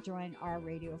yes to join our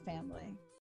radio family.